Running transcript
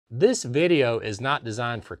This video is not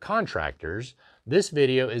designed for contractors. This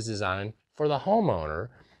video is designed for the homeowner,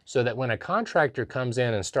 so that when a contractor comes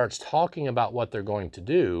in and starts talking about what they're going to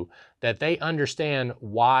do, that they understand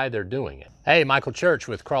why they're doing it. Hey, Michael Church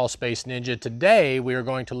with Crawl Space Ninja. Today, we are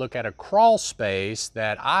going to look at a crawl space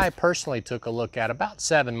that I personally took a look at about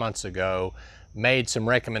 7 months ago, made some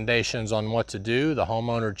recommendations on what to do. The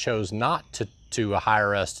homeowner chose not to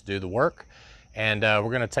hire us to do the work. And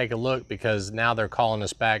we're gonna take a look because now they're calling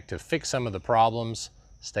us back to fix some of the problems.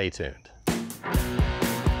 Stay tuned.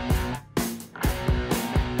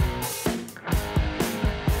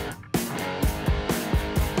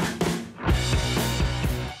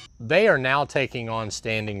 They are now taking on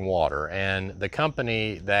standing water, and the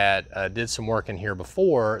company that did some work in here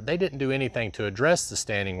before, they didn't do anything to address the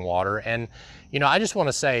standing water. And you know, I just want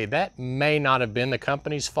to say that may not have been the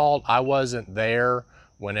company's fault. I wasn't there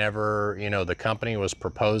whenever, you know, the company was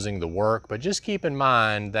proposing the work, but just keep in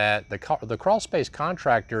mind that the crawl space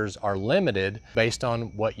contractors are limited based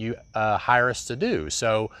on what you hire us to do.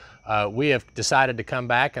 So we have decided to come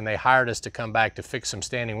back, and they hired us to come back to fix some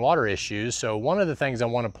standing water issues. So one of the things I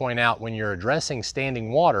want to point out when you're addressing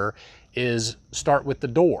standing water is start with the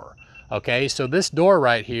door. Okay, so this door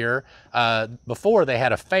right here, before they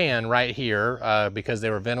had a fan right here because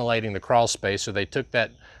they were ventilating the crawl space, so they took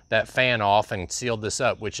that fan off and sealed this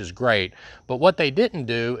up, which is great. But what they didn't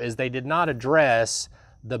do is they did not address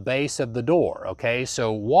the base of the door, okay?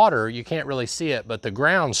 So water, you can't really see it, but the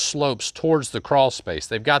ground slopes towards the crawl space.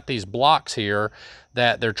 They've got these blocks here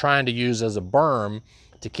that they're trying to use as a berm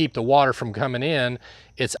to keep the water from coming in.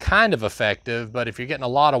 It's kind of effective, but if you're getting a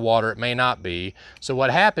lot of water, it may not be. So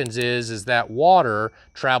what happens is that water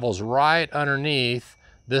travels right underneath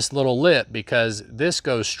this little lip, because this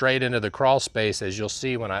goes straight into the crawl space, as you'll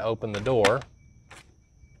see when I open the door.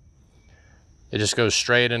 It just goes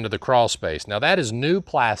straight into the crawl space. Now that is new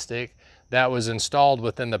plastic that was installed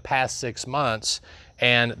within the past 6 months,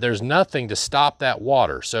 and there's nothing to stop that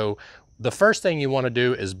water. So the first thing you want to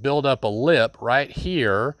do is build up a lip right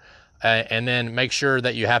here, and then make sure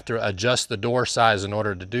that you have to adjust the door size in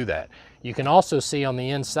order to do that. You can also see on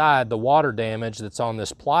the inside the water damage that's on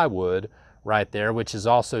this plywood right there, which is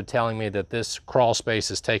also telling me that this crawl space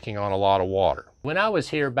is taking on a lot of water. When I was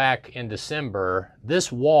here back in December,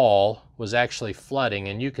 this wall was actually flooding,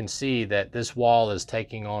 and you can see that this wall is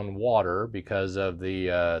taking on water because of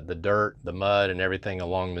the dirt, the mud, and everything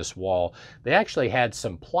along this wall. They actually had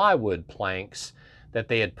some plywood planks that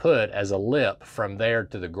they had put as a lip from there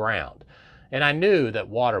to the ground. And I knew that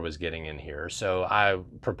water was getting in here, so I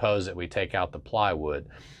proposed that we take out the plywood.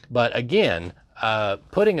 But again,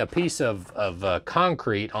 putting a piece of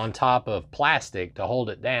concrete on top of plastic to hold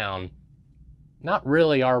it down, not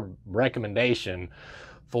really our recommendation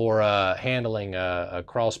for handling a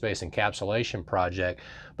crawl space encapsulation project.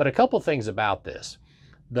 But a couple things about this.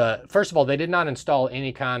 First of all, they did not install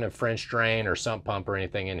any kind of French drain or sump pump or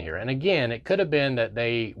anything in here. And again, it could have been that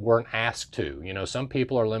they weren't asked to. You know, some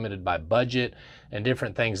people are limited by budget and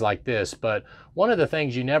different things like this. But one of the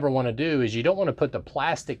things you never want to do is you don't want to put the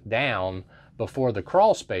plastic down before the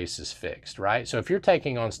crawl space is fixed, right? So if you're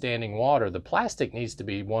taking on standing water, the plastic needs to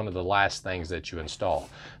be one of the last things that you install,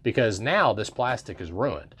 because now this plastic is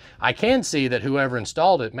ruined. I can see that whoever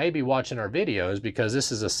installed it may be watching our videos, because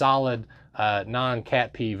this is a solid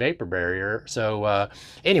non-cat pee vapor barrier. So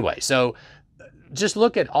anyway, so just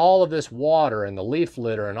look at all of this water and the leaf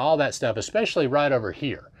litter and all that stuff, especially right over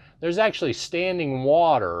here. There's actually standing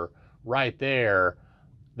water right there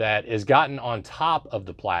that is gotten on top of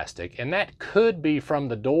the plastic, and that could be from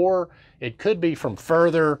the door. It could be from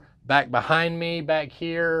further back behind me back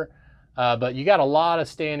here, but you got a lot of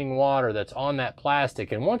standing water that's on that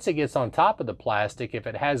plastic, and once it gets on top of the plastic, if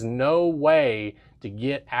it has no way to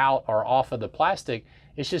get out or off of the plastic,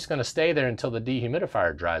 it's just going to stay there until the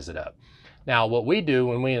dehumidifier dries it up. Now what we do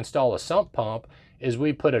when we install a sump pump is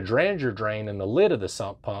we put a dranger drain in the lid of the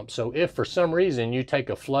sump pump, so if for some reason you take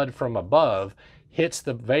a flood from above, hits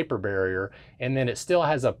the vapor barrier, and then it still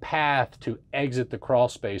has a path to exit the crawl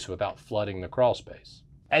space without flooding the crawl space.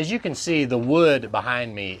 As you can see, the wood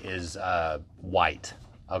behind me is white,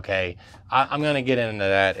 okay? I'm gonna get into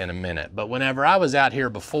that in a minute, but whenever I was out here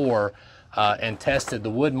before and tested the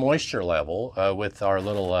wood moisture level with our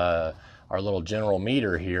little general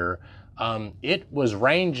meter here, it was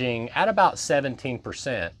ranging at about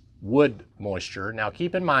 17% wood moisture. Now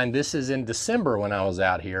keep in mind, this is in December when I was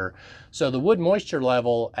out here, so the wood moisture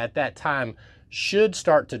level at that time should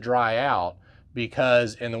start to dry out,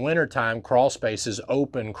 because in the wintertime,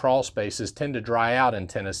 open crawl spaces tend to dry out in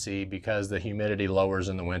Tennessee because the humidity lowers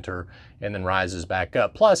in the winter and then rises back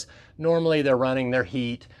up. Plus, normally they're running their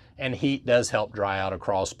heat and heat does help dry out a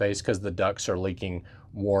crawl space because the ducts are leaking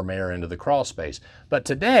warm air into the crawl space. But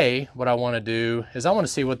today, what I want to do is I want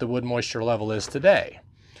to see what the wood moisture level is today.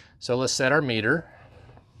 So let's set our meter.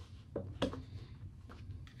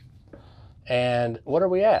 And what are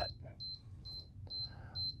we at?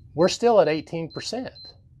 We're still at 18%.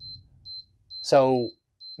 So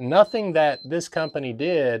nothing that this company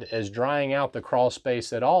did is drying out the crawl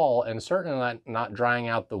space at all, and certainly not drying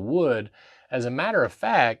out the wood. As a matter of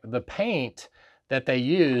fact, the paint that they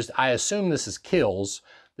used, I assume this is Kills.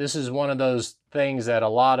 This is one of those things that a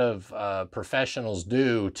lot of professionals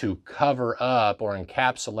do to cover up or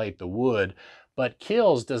encapsulate the wood, but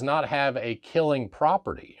Kills does not have a killing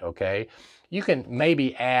property, okay? You can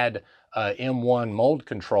maybe add M1 mold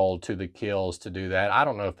control to the Kills to do that. I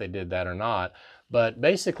don't know if they did that or not, but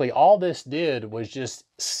basically all this did was just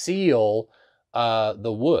seal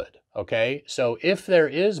the wood, okay? So if there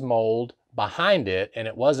is mold behind it and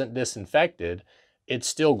it wasn't disinfected, it's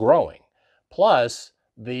still growing. Plus,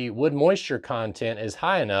 the wood moisture content is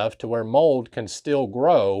high enough to where mold can still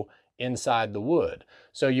grow inside the wood.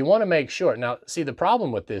 So you want to make sure. Now, see, the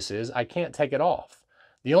problem with this is I can't take it off.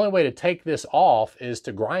 The only way to take this off is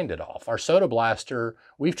to grind it off. Our soda blaster,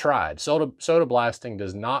 we've tried. Soda blasting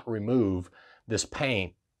does not remove this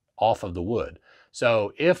paint off of the wood.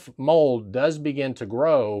 So if mold does begin to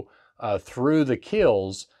grow through the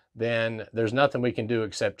Kills, then there's nothing we can do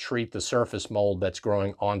except treat the surface mold that's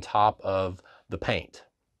growing on top of the paint.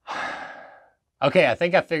 Okay, I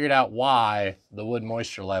think I figured out why the wood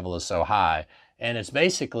moisture level is so high. And it's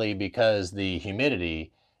basically because the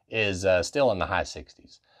humidity is still in the high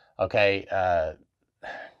 60s. Okay,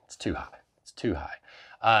 it's too high. It's too high.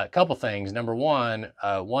 A couple things. Number one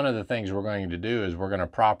of the things we're going to do is we're going to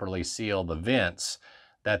properly seal the vents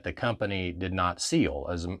that the company did not seal,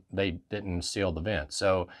 as they didn't seal the vents.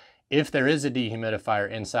 So if there is a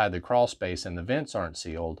dehumidifier inside the crawl space and the vents aren't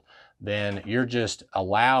sealed, then you're just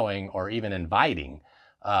allowing or even inviting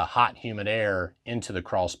hot, humid air into the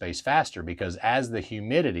crawl space faster, because as the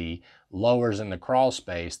humidity lowers in the crawl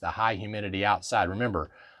space, the high humidity outside,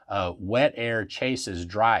 remember, wet air chases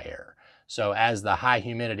dry air. So as the high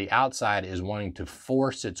humidity outside is wanting to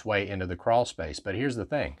force its way into the crawl space. But here's the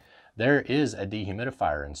thing, there is a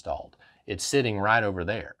dehumidifier installed. It's sitting right over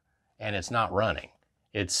there and it's not running.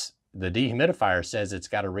 The dehumidifier says it's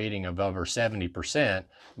got a reading of over 70%.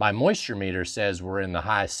 My moisture meter says we're in the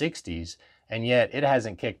high 60s, and yet it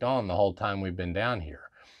hasn't kicked on the whole time we've been down here.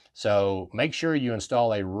 So make sure you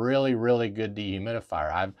install a really, really good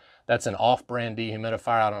dehumidifier. That's an off-brand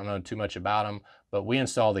dehumidifier. I don't know too much about them, but we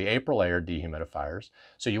install the Aprilaire dehumidifiers.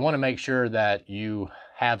 So you want to make sure that you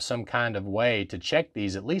have some kind of way to check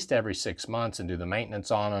these at least every 6 months and do the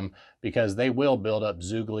maintenance on them, because they will build up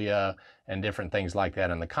zuglia and different things like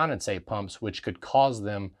that in the condensate pumps, which could cause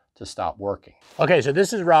them to stop working. Okay, so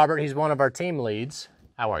this is Robert. He's one of our team leads.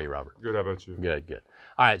 How are you, Robert? Good, how about you? Good, good.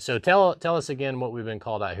 All right, so tell us again what we've been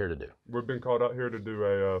called out here to do. We've been called out here to do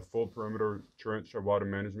a full perimeter trench, a water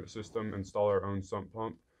management system, install our own sump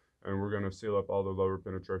pump, and we're going to seal up all the lower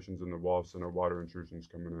penetrations in the walls so no water intrusions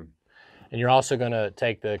coming in. And you're also going to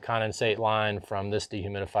take the condensate line from this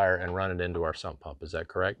dehumidifier and run it into our sump pump, is that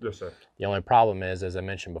correct? Yes, sir. The only problem is, as I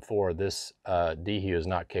mentioned before, this dehu is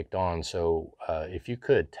not kicked on, so if you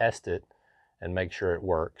could test it and make sure it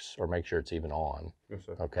works, or make sure it's even on. Yes,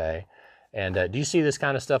 sir. Okay. And do you see this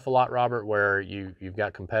kind of stuff a lot, Robert, where you've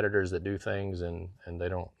got competitors that do things and they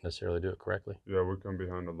don't necessarily do it correctly? Yeah, we come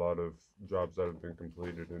behind a lot of jobs that have been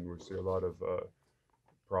completed, and we see a lot of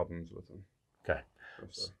problems with them. Okay. Yes,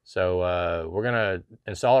 sir. So we're going to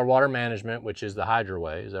install our water management, which is the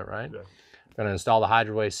HydroWay, is that right? Yeah. We're going to install the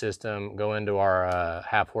HydroWay system, go into our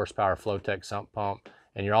half horsepower Flowtech sump pump,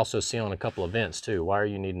 and you're also sealing a couple of vents too. Why are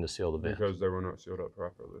you needing to seal the vents? Because they were not sealed up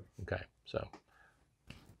properly. Okay, so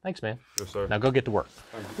thanks, man. Yes, sir. Now go get to work.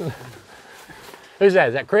 Thank you. Who's that?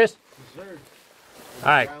 Is that Chris? Yes, sir. All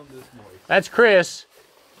right, that's Chris.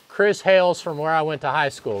 Chris hails from where I went to high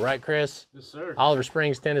school, right, Chris? Yes, sir. Oliver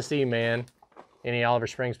Springs, Tennessee, man. Any Oliver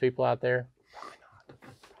Springs people out there?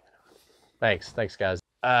 Thanks, guys.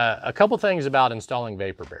 A couple things about installing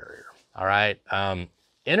vapor barrier, all right?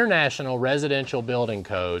 International Residential Building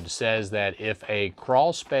Code says that if a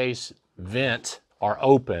crawl space vent are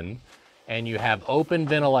open and you have open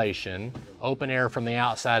ventilation, open air from the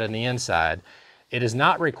outside and the inside, it is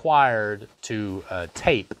not required to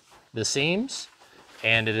tape the seams,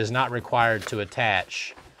 and it is not required to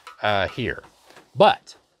attach here.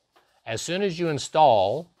 But as soon as you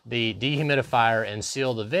install the dehumidifier and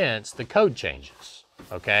seal the vents, the code changes,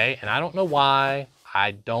 okay? And I don't know why.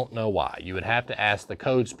 You would have to ask the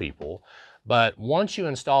codes people, But once you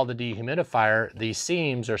install the dehumidifier, these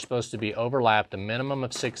seams are supposed to be overlapped a minimum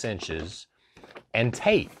of 6 inches and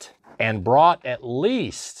taped and brought at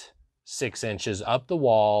least 6 inches up the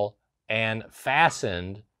wall and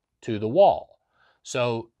fastened to the wall.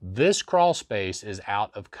 So this crawl space is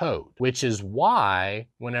out of code, which is why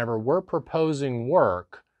whenever we're proposing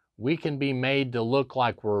work, we can be made to look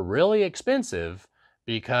like we're really expensive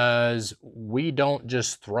because we don't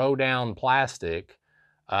just throw down plastic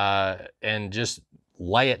and just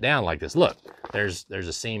lay it down like this. Look, there's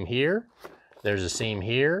a seam here, there's a seam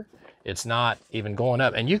here. It's not even going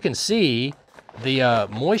up. And you can see the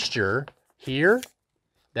moisture here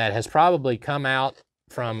that has probably come out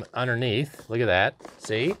from underneath. Look at that,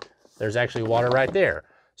 see? There's actually water right there.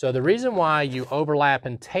 So the reason why you overlap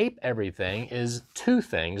and tape everything is 2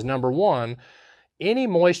 things. Number 1, any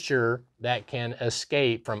moisture that can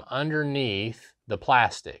escape from underneath the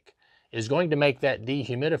plastic is going to make that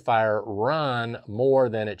dehumidifier run more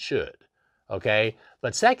than it should, okay?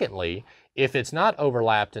 But secondly, if it's not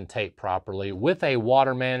overlapped and taped properly with a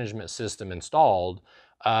water management system installed,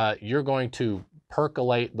 you're going to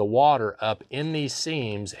percolate the water up in these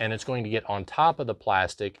seams and it's going to get on top of the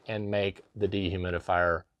plastic and make the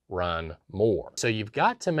dehumidifier run more. So you've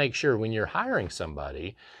got to make sure when you're hiring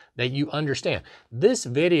somebody that you understand. This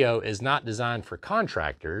video is not designed for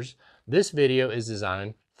contractors. This video is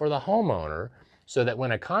designed for the homeowner so that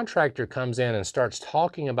when a contractor comes in and starts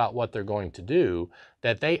talking about what they're going to do,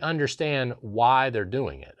 that they understand why they're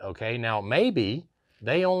doing it, okay? Now, maybe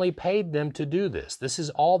they only paid them to do this. This is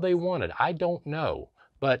all they wanted. I don't know.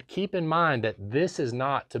 But keep in mind that this is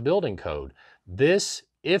not to building code. This,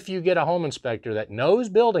 if you get a home inspector that knows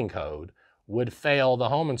building code, would fail the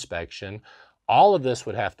home inspection. All of this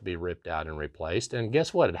would have to be ripped out and replaced. And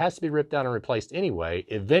guess what? It has to be ripped out and replaced anyway,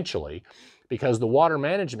 eventually, because the water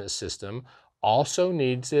management system also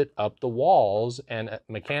needs it up the walls and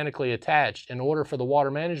mechanically attached in order for the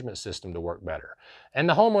water management system to work better. And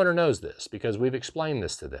the homeowner knows this because we've explained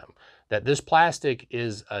this to them, that this plastic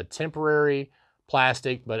is a temporary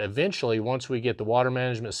plastic, but eventually once we get the water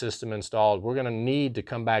management system installed, we're gonna need to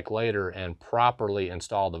come back later and properly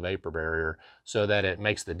install the vapor barrier so that it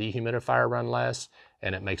makes the dehumidifier run less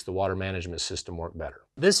and it makes the water management system work better.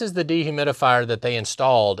 This is the dehumidifier that they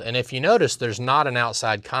installed, and if you notice, there's not an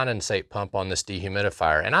outside condensate pump on this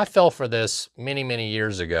dehumidifier. And I fell for this many, many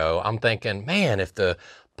years ago. I'm thinking, man, if the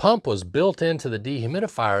pump was built into the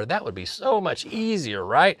dehumidifier, that would be so much easier,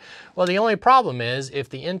 right? Well, the only problem is if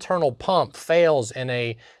the internal pump fails in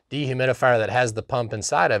a dehumidifier that has the pump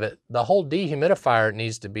inside of it, the whole dehumidifier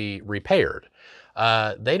needs to be repaired.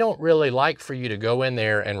 They don't really like for you to go in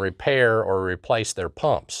there and repair or replace their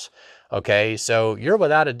pumps, okay? So you're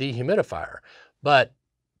without a dehumidifier. But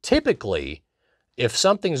typically, if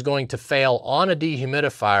something's going to fail on a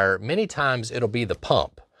dehumidifier, many times it'll be the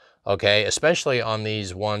pump, okay? Especially on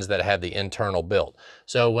these ones that have the internal built.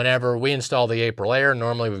 So whenever we install the Aprilaire,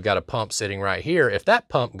 normally we've got a pump sitting right here. If that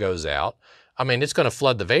pump goes out, I mean, it's gonna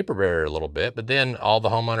flood the vapor barrier a little bit, but then all the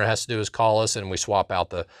homeowner has to do is call us and we swap out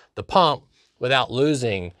the pump without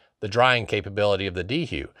losing the drying capability of the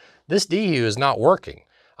dehu. This dehu is not working.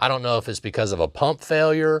 I don't know if it's because of a pump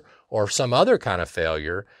failure or some other kind of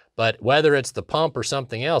failure, but whether it's the pump or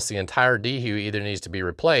something else, the entire dehu either needs to be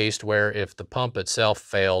replaced, where if the pump itself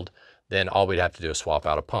failed, then all we'd have to do is swap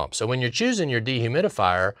out a pump. So when you're choosing your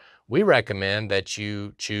dehumidifier, we recommend that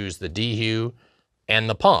you choose the dehu and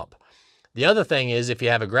the pump. The other thing is if you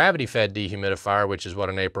have a gravity-fed dehumidifier, which is what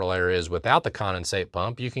an Aprilaire is without the condensate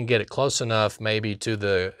pump, you can get it close enough maybe to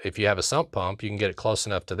the, if you have a sump pump, you can get it close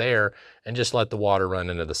enough to there and just let the water run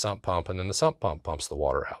into the sump pump, and then the sump pump pumps the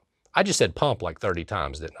water out. I just said pump like 30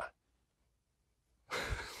 times, didn't I?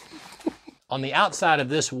 On the outside of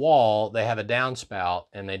this wall, they have a downspout,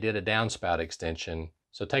 and they did a downspout extension.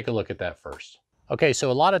 So take a look at that first. Okay, so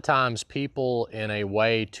a lot of times people, in a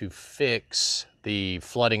way to fix the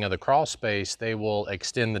flooding of the crawl space, they will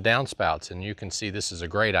extend the downspouts, and you can see this is a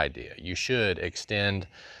great idea. You should extend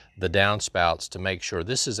the downspouts to make sure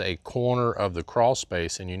this is a corner of the crawl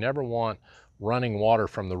space, and you never want running water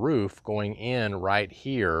from the roof going in right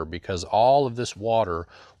here because all of this water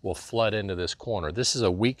will flood into this corner. This is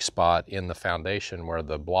a weak spot in the foundation where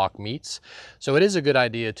the block meets. So it is a good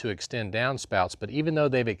idea to extend downspouts, but even though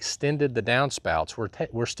they've extended the downspouts,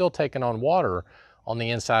 we're still taking on water on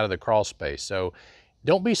the inside of the crawl space. So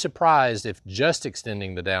don't be surprised if just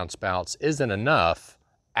extending the downspouts isn't enough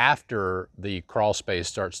after the crawl space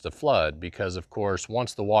starts to flood, because of course,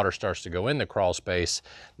 once the water starts to go in the crawl space,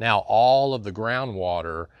 now all of the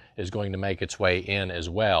groundwater is going to make its way in as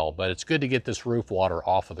well. But it's good to get this roof water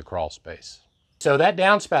off of the crawl space. So that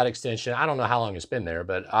downspout extension, I don't know how long it's been there,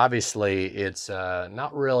 but obviously it's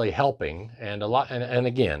not really helping. And and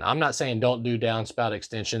again, I'm not saying don't do downspout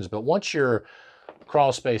extensions, but once your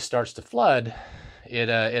crawl space starts to flood,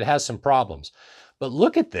 it has some problems. But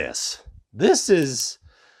look at this. This is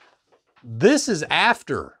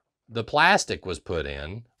after the plastic was put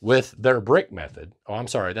in with their brick method. Oh, I'm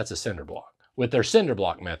sorry, that's a cinder block. With their cinder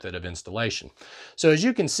block method of installation. So as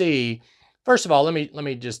you can see, first of all, let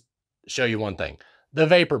me just show you one thing. The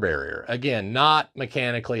vapor barrier, again, not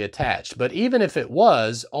mechanically attached, but even if it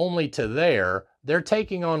was only to there, they're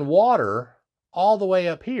taking on water all the way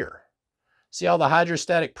up here. See all the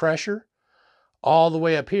hydrostatic pressure? All the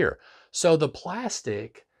way up here. So the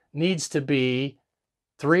plastic needs to be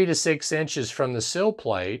 3 to 6 inches from the sill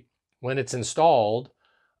plate when it's installed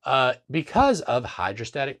because of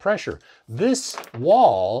hydrostatic pressure. This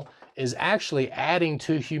wall is actually adding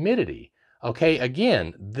to humidity. Okay,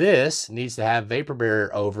 again, this needs to have vapor barrier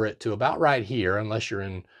over it to about right here, unless you're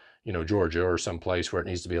in, Georgia or someplace where it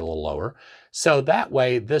needs to be a little lower. So that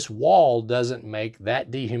way, this wall doesn't make that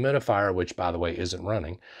dehumidifier, which by the way isn't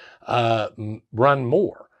running, run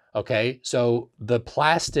more. Okay, so the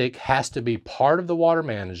plastic has to be part of the water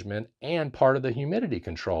management and part of the humidity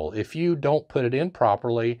control. If you don't put it in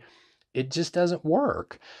properly, it just doesn't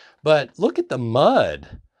work. But look at the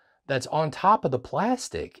mud that's on top of the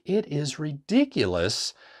plastic. It is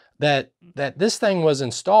ridiculous that this thing was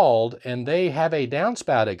installed and they have a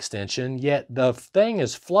downspout extension, yet the thing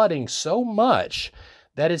is flooding so much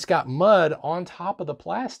that it's got mud on top of the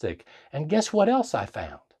plastic. And guess what else I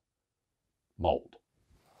found? Mold.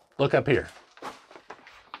 Look up here.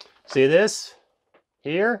 See this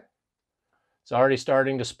here? It's already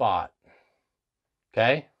starting to spot.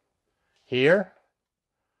 Okay? Here.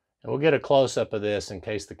 And we'll get a close-up of this in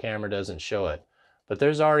case the camera doesn't show it. But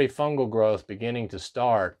there's already fungal growth beginning to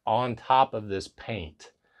start on top of this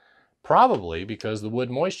paint. Probably because the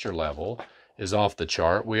wood moisture level is off the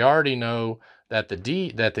chart. We already know that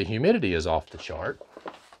the humidity is off the chart.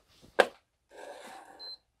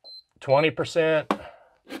 20%.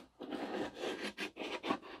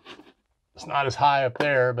 It's not as high up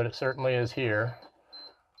there, but it certainly is here.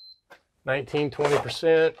 19,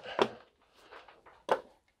 20%.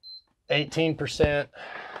 18%.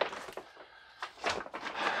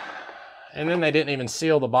 And then they didn't even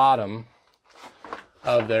seal the bottom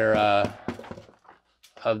of their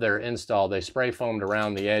install. They spray foamed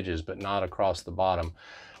around the edges, but not across the bottom.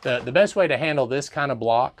 The best way to handle this kind of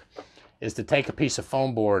block is to take a piece of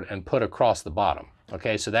foam board and put across the bottom.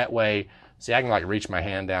 Okay, so that way, see, I can like reach my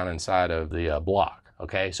hand down inside of the block.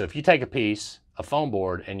 Okay, so if you take a piece of foam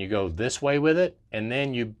board and you go this way with it, and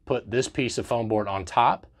then you put this piece of foam board on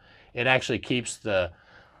top, it actually keeps the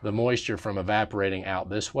moisture from evaporating out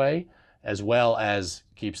this way, as well as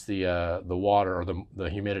keeps the water or the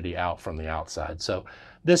humidity out from the outside. So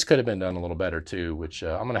this could have been done a little better too, which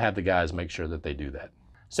I'm gonna have the guys make sure that they do that.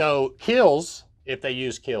 So Kills, if they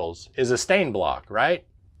use Kills, is a stain block, right?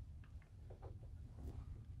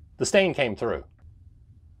 The stain came through.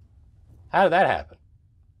 How did that happen?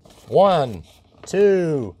 1,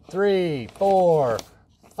 2, 3, 4,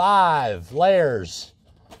 5 layers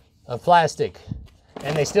of plastic,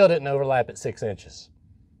 and they still didn't overlap at 6 inches.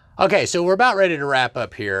 Okay, so we're about ready to wrap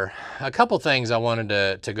up here. A couple things I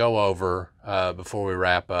wanted to go over before we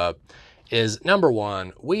wrap up is, number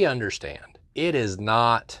one, we understand it is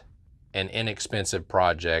not an inexpensive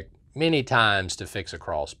project many times to fix a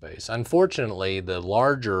crawl space. Unfortunately, the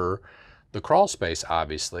larger the crawl space,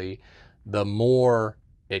 obviously, the more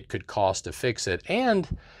it could cost to fix it. And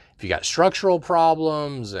if you got structural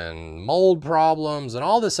problems and mold problems and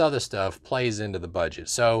all this other stuff plays into the budget.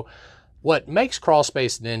 So what makes Crawl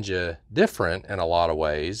Space Ninja different in a lot of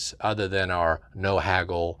ways, other than our no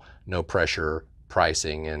haggle, no pressure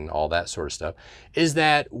pricing and all that sort of stuff, is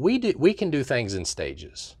that we can do things in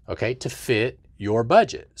stages, okay, to fit your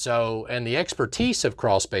budget. So, and the expertise of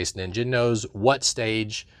Crawl Space Ninja knows what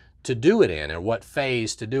stage to do it in and what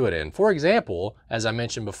phase to do it in. For example, as I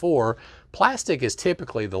mentioned before, plastic is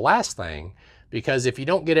typically the last thing, because if you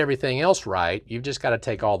don't get everything else right, you've just got to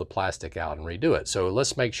take all the plastic out and redo it. So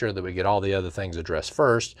let's make sure that we get all the other things addressed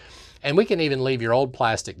first. And we can even leave your old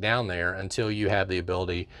plastic down there until you have the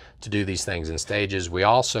ability to do these things in stages. We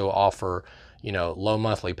also offer, low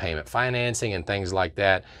monthly payment financing and things like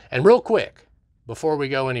that. And real quick, before we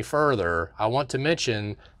go any further, I want to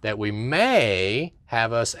mention that we may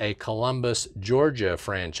have us a Columbus, Georgia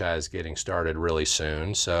franchise getting started really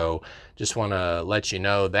soon. So just want to let you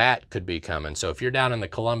know that could be coming. So if you're down in the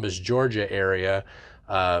Columbus, Georgia area,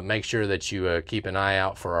 make sure that you keep an eye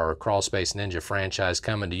out for our Crawl Space Ninja franchise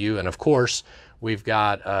coming to you. And of course, We've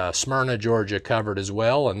got Smyrna, Georgia covered as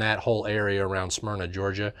well, and that whole area around Smyrna,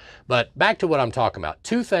 Georgia. But back to what I'm talking about.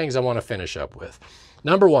 Two things I want to finish up with.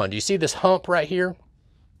 Number one, do you see this hump right here?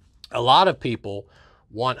 A lot of people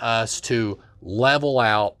want us to level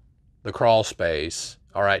out the crawl space,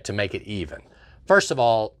 all right, to make it even. First of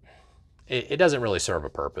all, it doesn't really serve a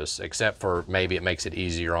purpose, except for maybe it makes it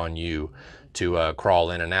easier on you to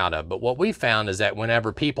crawl in and out of. But what we found is that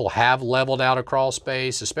whenever people have leveled out a crawl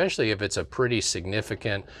space, especially if it's a pretty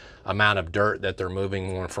significant amount of dirt that they're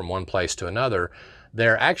moving from one place to another,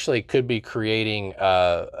 there actually could be creating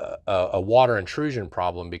a water intrusion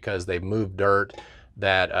problem because they've moved dirt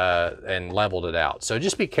that and leveled it out. So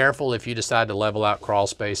just be careful if you decide to level out crawl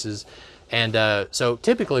spaces. And so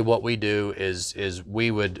typically what we do is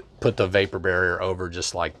we would put the vapor barrier over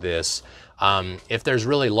just like this. If there's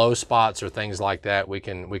really low spots or things like that, we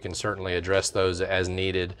can certainly address those as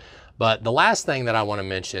needed. But the last thing that I want to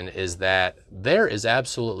mention is that there is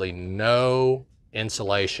absolutely no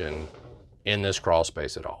insulation in this crawl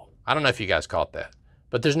space at all. I don't know if you guys caught that,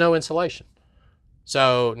 but there's no insulation.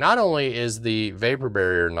 So not only is the vapor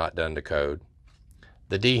barrier not done to code,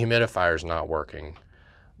 the dehumidifier is not working,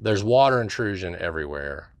 there's water intrusion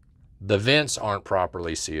everywhere, the vents aren't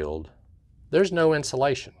properly sealed, there's no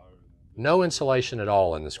insulation. No insulation at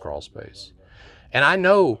all in this crawl space. And I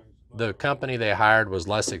know the company they hired was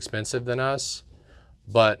less expensive than us,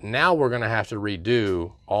 but now we're gonna have to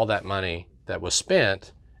redo all that money that was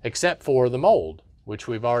spent, except for the mold, which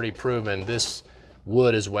we've already proven this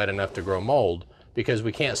wood is wet enough to grow mold because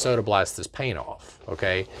we can't soda blast this paint off,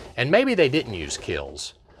 okay? And maybe they didn't use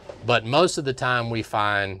kills, but most of the time we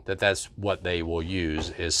find that that's what they will use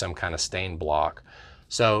is some kind of stain block.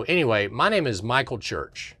 So anyway, my name is Michael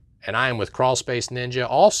Church, and I am with Crawl Space Ninja,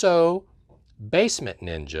 also Basement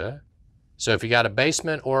Ninja. So if you got a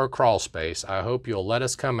basement or a crawl space, I hope you'll let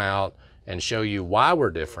us come out and show you why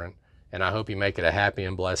we're different, and I hope you make it a happy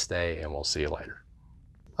and blessed day, and we'll see you later.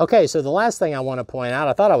 Okay, so the last thing I want to point out,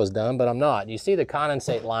 I thought I was done, but I'm not. You see the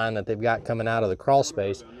condensate line that they've got coming out of the crawl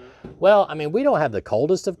space? Well, I mean, we don't have the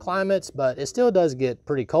coldest of climates, but it still does get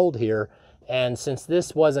pretty cold here. And since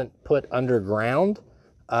this wasn't put underground,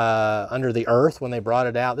 under the earth when they brought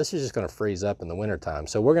it out, this is just going to freeze up in the wintertime.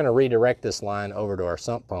 So we're going to redirect this line over to our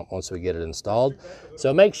sump pump once we get it installed.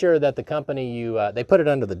 So make sure that the company they put it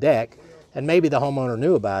under the deck, and maybe the homeowner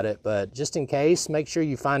knew about it, but just in case, make sure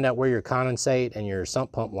you find out where your condensate and your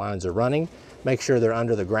sump pump lines are running. Make sure they're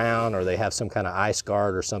under the ground or they have some kind of ice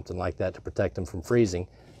guard or something like that to protect them from freezing.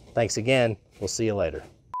 Thanks again. We'll see you later.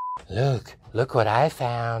 Look what I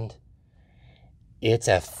found. It's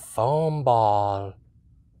a foam ball.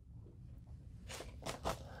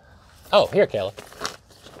 Oh, here, Kayla.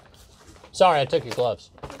 Sorry, I took your gloves.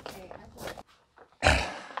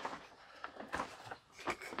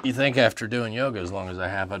 You think after doing yoga as long as I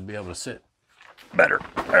have, I'd be able to sit better.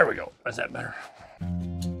 There we go. Is that better?